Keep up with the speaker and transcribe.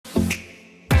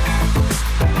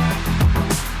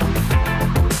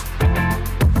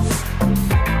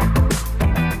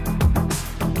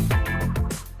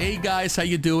guys, how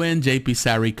you doing?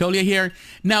 jpsarrireviews here.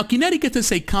 Now, Kinetiquettes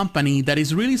is a company that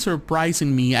is really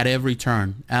surprising me at every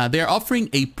turn. They're offering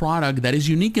a product that is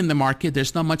unique in the market.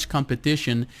 There's not much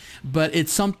competition, but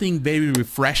it's something very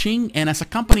refreshing. And as a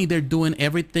company, they're doing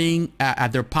everything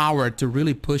at their power to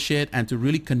really push it and to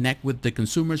really connect with the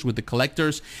consumers, with the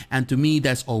collectors. And to me,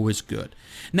 that's always good.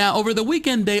 Now, over the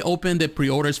weekend, they opened the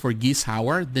pre-orders for Geese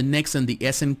Howard, the next in the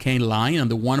SNK line on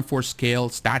the 1/4 scale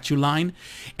statue line.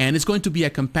 And it's going to be a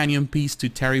companion piece to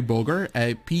Terry Bogard,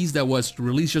 a piece that was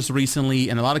released just recently,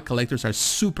 and a lot of collectors are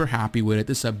super happy with it.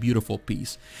 It's a beautiful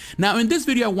piece. Now, in this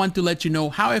video, I want to let you know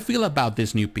how I feel about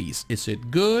this new piece. Is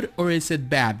it good or is it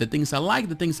bad? The things I like,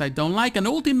 the things I don't like, and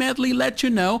ultimately let you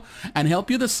know and help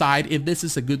you decide if this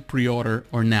is a good pre-order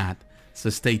or not. So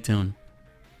stay tuned.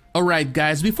 Alright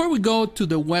guys, before we go to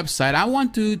the website, I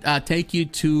want to take you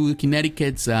to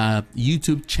Kinetiquettes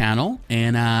YouTube channel,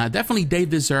 and definitely they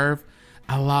deserve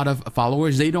a lot of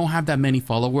followers. They don't have that many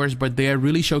followers, but they're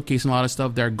really showcasing a lot of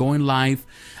stuff. They're going live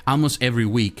almost every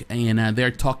week, and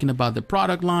they're talking about the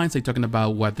product lines. They're talking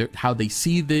about how they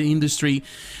see the industry.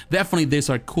 Definitely, these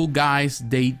are cool guys.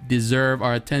 They deserve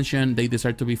our attention. They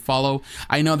deserve to be followed.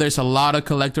 I know there's a lot of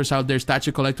collectors out there,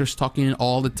 statue collectors, talking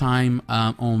all the time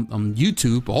on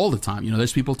YouTube, all the time. You know,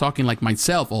 there's people talking like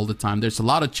myself all the time. There's a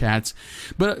lot of chats,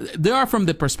 but they are from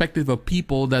the perspective of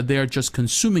people that they're just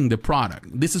consuming the product.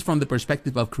 This is from the perspective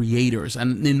of creators,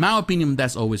 and in my opinion,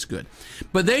 that's always good.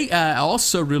 But they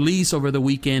also released over the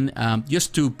weekend,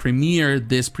 just to premiere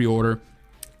this pre-order,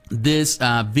 this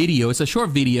video. It's a short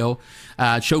video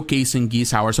showcasing Geese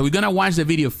Howard. So we're gonna watch the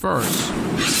video first.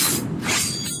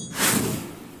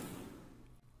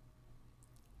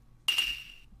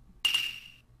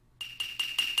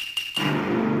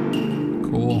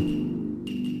 Cool.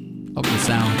 Love the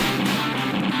sound.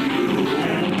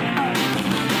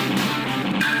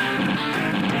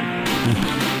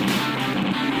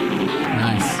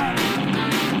 Nice.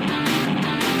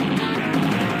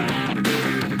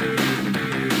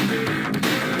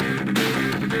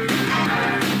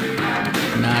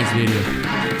 Nice video.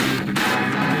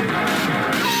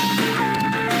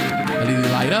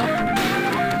 LED light up.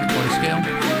 Quarter scale.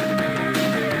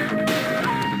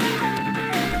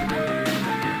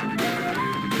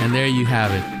 And there you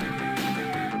have it.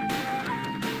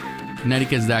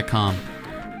 Kinetiquettes.com.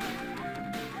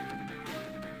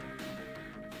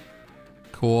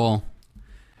 Cool.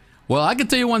 Well, I can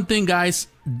tell you one thing, guys.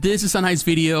 This is a nice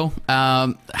video.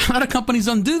 A lot of companies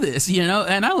don't do this, you know,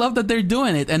 and I love that they're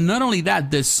doing it. And not only that,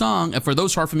 this song, for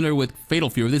those who are familiar with Fatal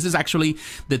Fury, this is actually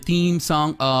the theme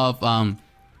song of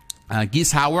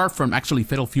Geese Howard from actually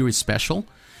Fatal Fury Special.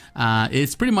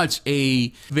 It's pretty much a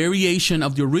variation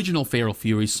of the original Fatal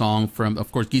Fury song from,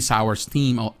 of course, Geese Howard's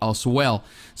theme as well.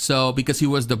 So, because he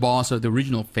was the boss of the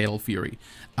original Fatal Fury.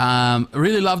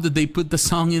 Really love that they put the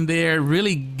song in there.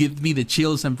 Really gives me the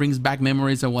chills and brings back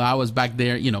memories of when I was back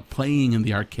there, you know, playing in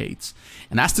the arcades.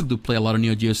 And I still do play a lot of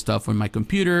Neo Geo stuff on my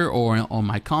computer or on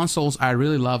my consoles. I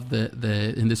really love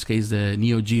in this case, the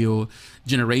Neo Geo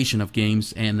generation of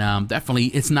games. And definitely,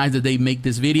 it's nice that they make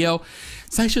this video.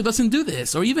 Sideshow doesn't do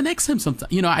this, or even XM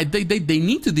sometimes. You know, they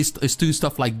need to do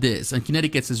stuff like this. And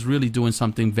Kinetiquettes is really doing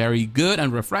something very good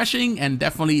and refreshing, and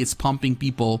definitely it's pumping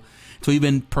people to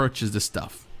even purchase the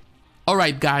stuff.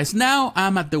 Alright guys, now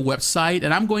I'm at the website,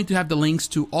 and I'm going to have the links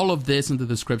to all of this in the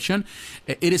description.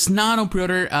 It is not on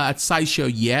pre-order at Sideshow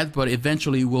yet, but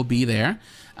eventually will be there.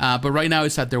 But right now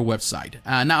it's at their website.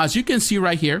 Now, as you can see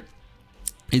right here,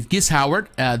 it's Geese Howard,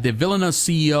 the Villainous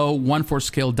CEO 1/4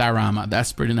 scale diorama.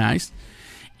 That's pretty nice.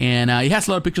 And it has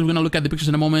a lot of pictures. We're going to look at the pictures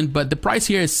in a moment. But the price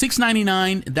here is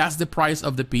 $6.99. That's the price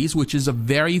of the piece, which is a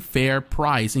very fair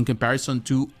price in comparison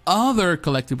to other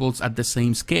collectibles at the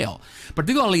same scale.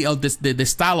 Particularly the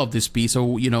style of this piece.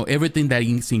 So, you know, everything that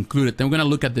is included. Then we're going to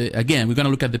look at we're going to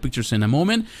look at the pictures in a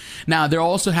moment. Now, they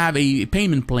also have a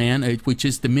payment plan, which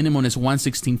is the minimum is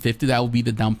 $116.50. That will be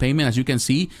the down payment. As you can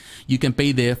see, you can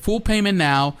pay the full payment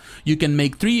now. You can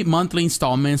make 3 monthly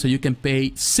installments, or you can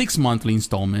pay 6 monthly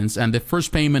installments. And the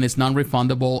first payment is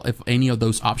non-refundable if any of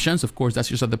those options. Of course, that's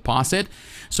just a deposit.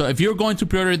 So if you're going to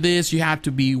pre-order this, you have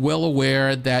to be well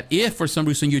aware that if for some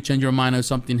reason you change your mind or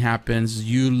something happens,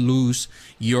 you lose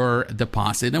your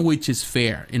deposit, and which is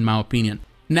fair in my opinion.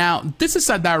 Now, this is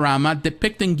a diorama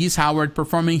depicting Geese Howard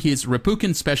performing his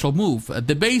Reppuken special move.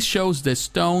 The base shows the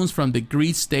stones from the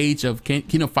Greece stage of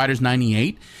King of Fighters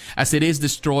 98, as it is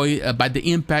destroyed by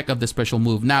the impact of the special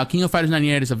move. Now, King of Fighters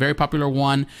 98 is a very popular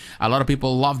one. A lot of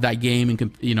people love that game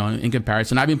in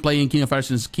comparison. I've been playing King of Fighters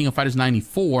since King of Fighters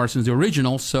 94, since the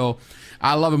original, so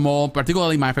I love them all.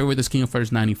 Particularly, my favorite is King of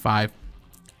Fighters 95.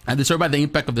 Disturbed by the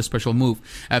impact of the special move.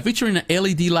 Featuring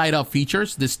LED light-up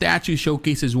features, the statue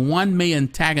showcases one main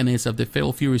antagonist of the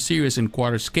Fatal Fury series in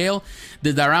quarter scale.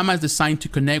 The diorama is designed to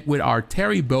connect with our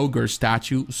Terry Bogard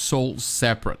statue, sold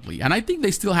separately. And I think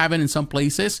they still have it in some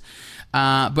places.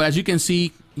 But as you can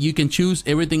see, you can choose.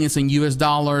 Everything is in US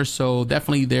dollars, so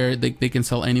definitely they can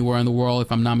sell anywhere in the world,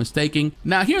 if I'm not mistaken.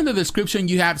 Now, here in the description,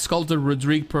 you have sculptor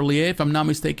Rodrigue Perlier. If I'm not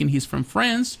mistaken, he's from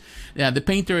France. The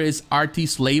painter is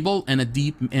Artiste Label and a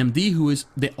Deep MD, who is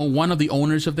one of the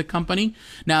owners of the company.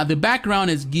 Now, the background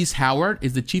is Geese Howard,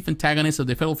 is the chief antagonist of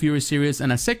the Fatal Fury series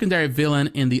and a secondary villain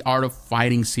in the Art of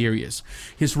Fighting series.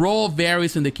 His role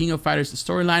varies in the King of Fighters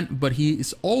storyline, but he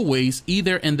is always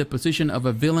either in the position of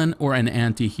a villain or an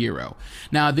anti-hero.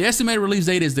 Now, the estimated release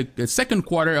date is the second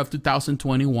quarter of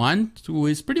 2021, so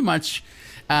it's pretty much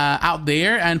out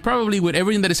there, and probably with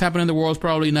everything that is happening in the world, it's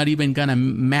probably not even gonna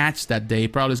match that day.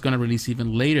 Probably is gonna release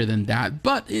even later than that,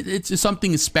 but it's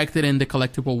something expected in the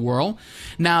collectible world.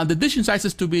 Now, the edition size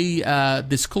is to be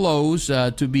disclosed,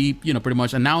 to be, you know, pretty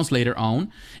much announced later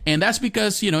on, and that's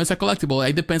because, you know, it's a collectible.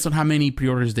 It depends on how many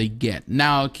pre-orders they get.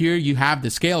 Now, here you have the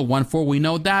scale 1:4. We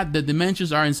know that the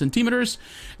dimensions are in centimeters,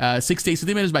 68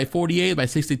 centimeters by 48 by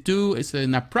 62. It's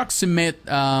an approximate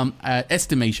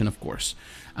estimation, of course.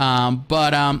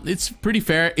 But it's pretty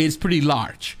fair. It's pretty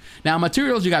large. Now,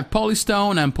 materials, you got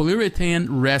polystone and polyurethane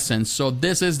resin. So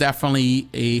this is definitely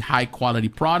a high quality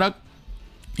product.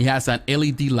 It has an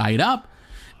LED light up,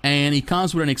 and it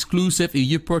comes with an exclusive. If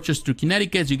you purchase through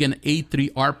Kinetiquettes, you get an A3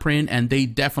 art print, and they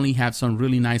definitely have some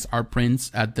really nice art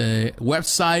prints at the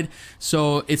website.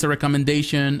 So it's a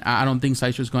recommendation. I don't think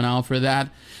Sideshow is going to offer that.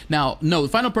 Now, no, the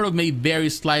final product may vary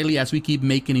slightly as we keep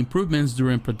making improvements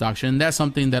during production. That's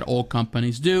something that all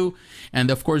companies do. And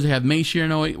of course, they have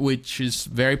Meishirno, which is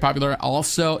very popular.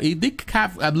 Also, it did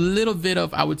have a little bit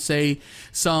of, I would say,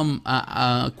 some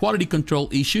quality control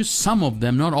issues. Some of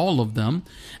them, not all of them.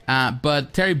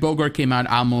 But Terry Bogard came out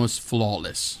almost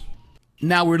flawless.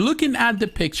 Now we're looking at the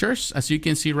pictures, as you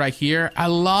can see right here. I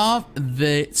love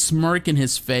the smirk in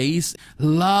his face.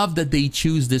 Love that they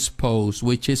choose this pose,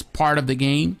 which is part of the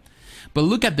game. But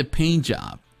look at the paint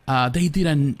job. They did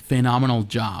a phenomenal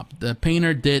job. The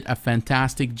painter did a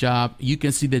fantastic job. You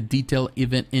can see the detail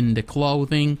even in the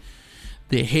clothing,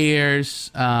 the hairs,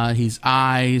 his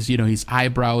eyes, you know, his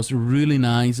eyebrows. Really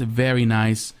nice, very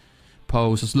nice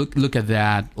pose. Look at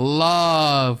that.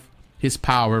 Love his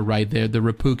power right there. The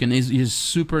Reppuken is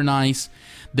super nice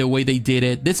the way they did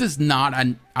it. This is not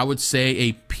an, I would say,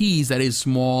 a piece that is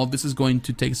small. This is going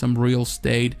to take some real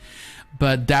estate,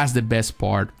 but that's the best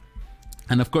part.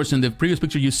 And of course, in the previous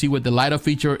picture, you see what the light up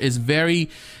feature is very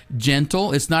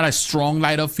gentle. It's not a strong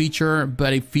light up feature,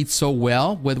 but it fits so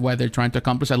well with what they're trying to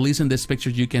accomplish. At least in this picture,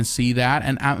 you can see that.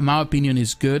 And my opinion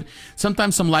is good.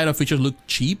 Sometimes some light up features look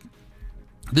cheap.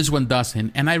 This one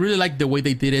doesn't. And I really like the way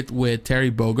they did it with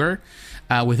Terry Bogard,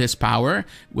 with his power,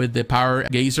 with the power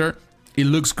gazer. It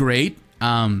looks great.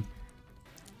 It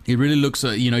really looks,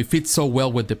 you know, it fits so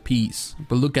well with the piece.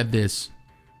 But look at this.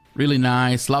 Really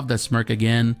nice. Love that smirk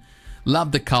again.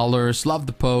 Love the colors. Love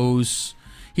the pose.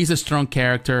 He's a strong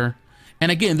character.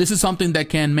 And again, this is something that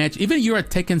can match. Even if you're a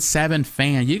Tekken 7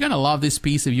 fan, you're gonna love this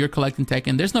piece if you're collecting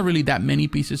Tekken. There's not really that many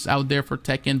pieces out there for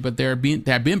Tekken, but they're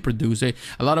being produced. A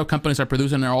lot of companies are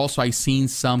producing, and also I've seen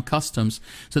some customs.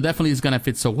 So definitely it's gonna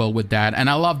fit so well with that. And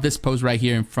I love this pose right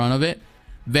here in front of it.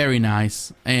 Very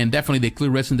nice. And definitely the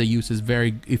clear resin they use is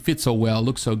it fits so well,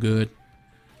 looks so good.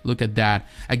 Look at that.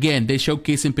 Again, they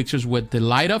showcasing pictures with the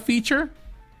light up feature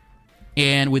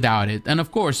and without it. And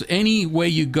of course, any way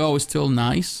you go is still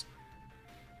nice.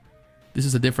 This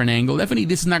is a different angle. Definitely,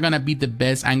 this is not gonna be the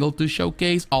best angle to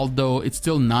showcase, although it's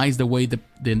still nice the way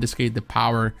in this case the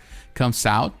power comes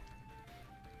out.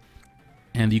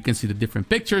 And you can see the different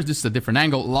pictures. This is a different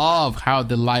angle. Love how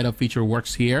the light up feature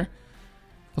works here.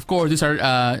 Of course, these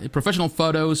are professional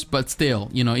photos, but still,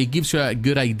 you know, it gives you a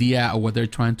good idea of what they're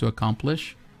trying to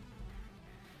accomplish.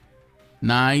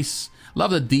 Nice.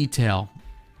 Love the detail.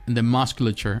 And the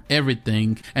musculature,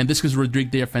 everything. And this is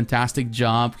Rodrigue did a fantastic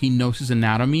job. He knows his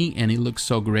anatomy and it looks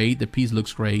so great. The piece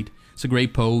looks great. It's a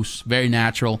great pose, very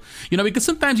natural. You know, because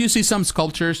sometimes you see some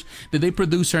sculptures that they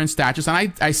produce certain statues,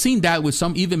 and I seen that with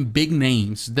some even big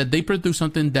names, that they produce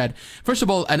something that, first of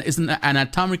all, is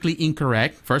anatomically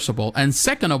incorrect, first of all, and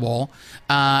second of all,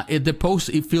 the pose,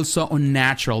 it feels so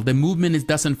unnatural. The movement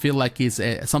doesn't feel like it's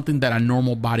something that a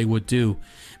normal body would do.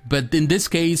 But in this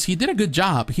case, he did a good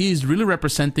job. He is really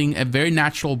representing a very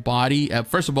natural body.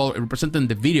 First of all, representing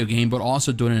the video game, but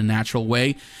also doing it in a natural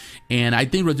way. And I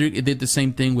think Rodrigo did the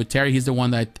same thing with Terry. He's the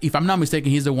one that, if I'm not mistaken,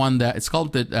 he's the one that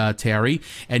sculpted Terry.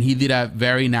 And he did a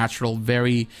very natural,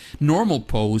 very normal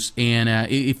pose. And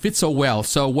it fits so well.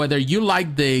 So whether you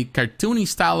like the cartoony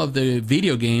style of the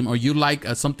video game or you like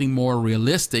something more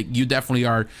realistic, you definitely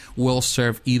are well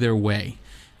served either way.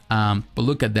 But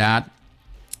look at that.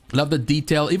 Love the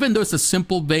detail. Even though it's a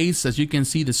simple base, as you can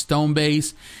see, the stone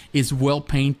base is well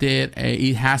painted.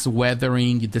 It has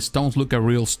weathering. The stones look like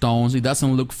real stones. It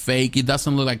doesn't look fake. It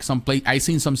doesn't look like some place. I've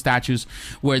seen some statues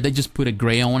where they just put a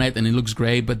gray on it and it looks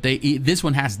gray, but this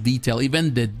one has detail.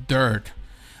 Even the dirt,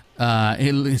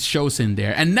 it shows in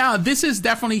there. And now this is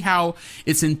definitely how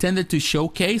it's intended to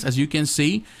showcase, as you can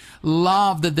see.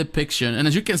 Love the depiction, and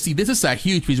as you can see, this is a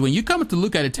huge piece. When you come to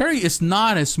look at it, Terry is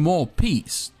not a small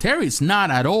piece. Terry is not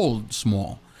at all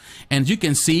small, and as you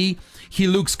can see, he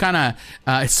looks kind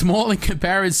of small in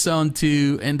comparison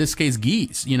to, in this case,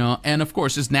 Geese. You know, and of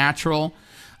course, it's natural.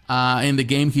 In the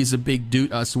game, he's a big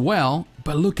dude as well.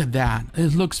 But look at that.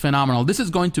 It looks phenomenal. This is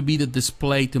going to be the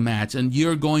display to match, and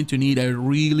you're going to need a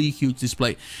really huge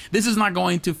display. This is not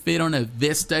going to fit on a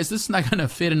Vista. This is not going to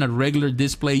fit in a regular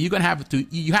display. You're going to have to,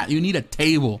 you need a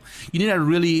table. You need a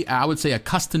really, I would say, a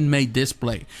custom-made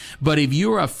display. But if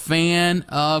you're a fan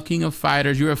of King of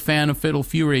Fighters, you're a fan of Fatal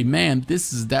Fury, man,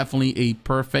 this is definitely the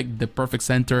perfect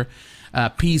center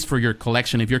piece for your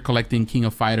collection if you're collecting King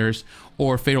of Fighters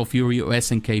or Fatal Fury or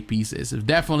SNK pieces.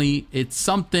 Definitely, it's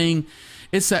something,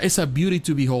 it's a beauty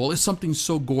to behold. It's something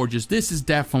so gorgeous. This is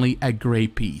definitely a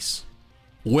great piece.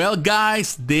 Well,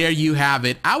 guys, there you have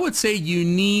it. I would say you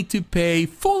need to pay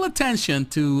full attention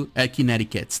to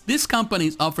Kinetiquettes. This company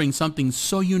is offering something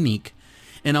so unique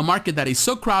in a market that is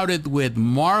so crowded with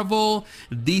Marvel,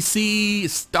 DC,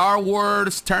 Star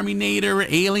Wars, Terminator,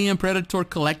 Alien, Predator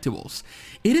collectibles.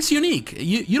 It is unique.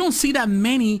 You don't see that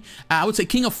many, I would say,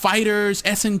 King of Fighters,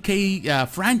 SNK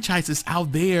franchises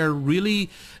out there really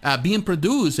being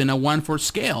produced in a 1/4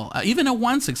 scale, even a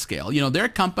 1/6 scale. You know, there are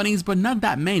companies, but not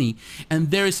that many. And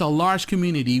there is a large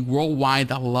community worldwide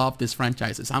that love these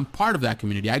franchises. I'm part of that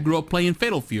community. I grew up playing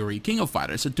Fatal Fury, King of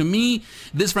Fighters. So to me,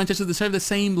 these franchises deserve the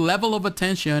same level of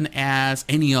attention as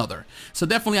any other. So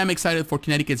definitely I'm excited for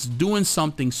Kinetiquettes doing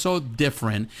something so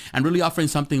different and really offering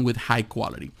something with high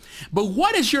quality. But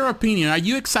what is your opinion? Are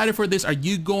you excited for this? Are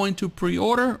you going to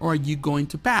pre-order or are you going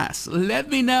to pass? Let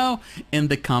me know in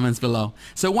the comments below.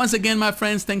 So once again, my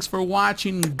friends, thanks for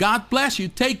watching. God bless you.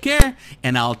 Take care,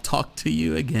 and I'll talk to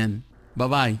you again.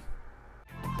 Bye-bye.